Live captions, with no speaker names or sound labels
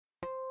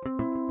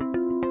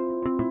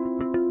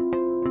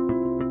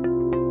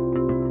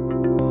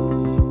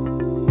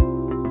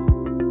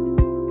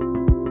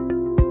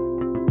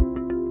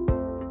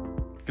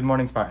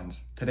morning,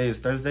 Spartans. Today is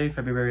Thursday,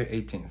 February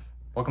 18th.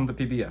 Welcome to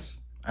PBS.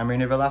 I'm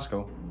Rainier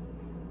Velasco.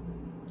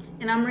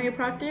 And I'm Maria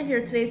Proctor.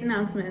 Here are today's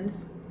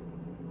announcements.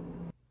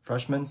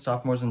 Freshmen,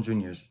 sophomores, and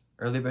juniors.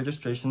 Early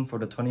registration for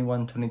the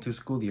 21-22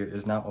 school year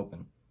is now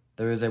open.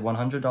 There is a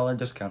 $100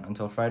 discount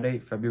until Friday,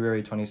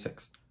 February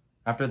 26th.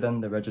 After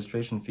then, the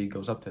registration fee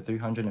goes up to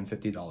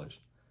 $350.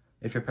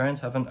 If your parents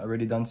haven't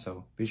already done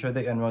so, be sure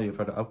they enroll you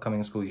for the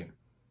upcoming school year.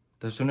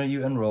 The sooner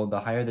you enroll,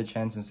 the higher the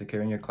chance in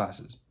securing your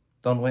classes.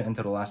 Don't wait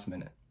until the last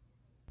minute.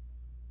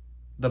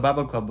 The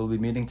Bible Club will be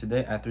meeting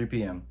today at 3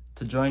 p.m.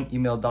 To join,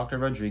 email Dr.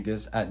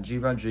 Rodriguez at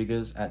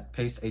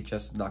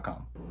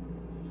grodriguez@pacehs.com.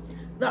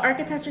 The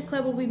Architecture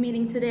Club will be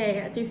meeting today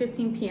at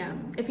 3:15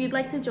 p.m. If you'd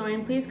like to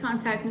join, please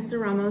contact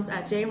Mr. Ramos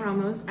at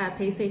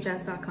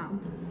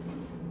jramos@pacehs.com.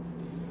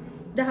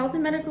 The Health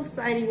and Medical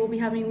Society will be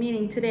having a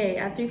meeting today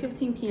at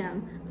 3:15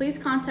 p.m. Please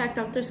contact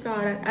Dr.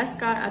 Scott at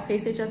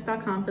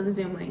scott@pacehs.com for the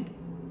Zoom link.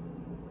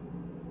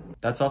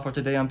 That's all for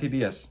today on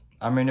PBS.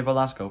 I'm Rainier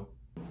Velasco.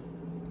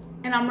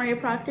 And I'm Maria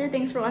Proctor.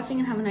 Thanks for watching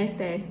and have a nice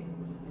day.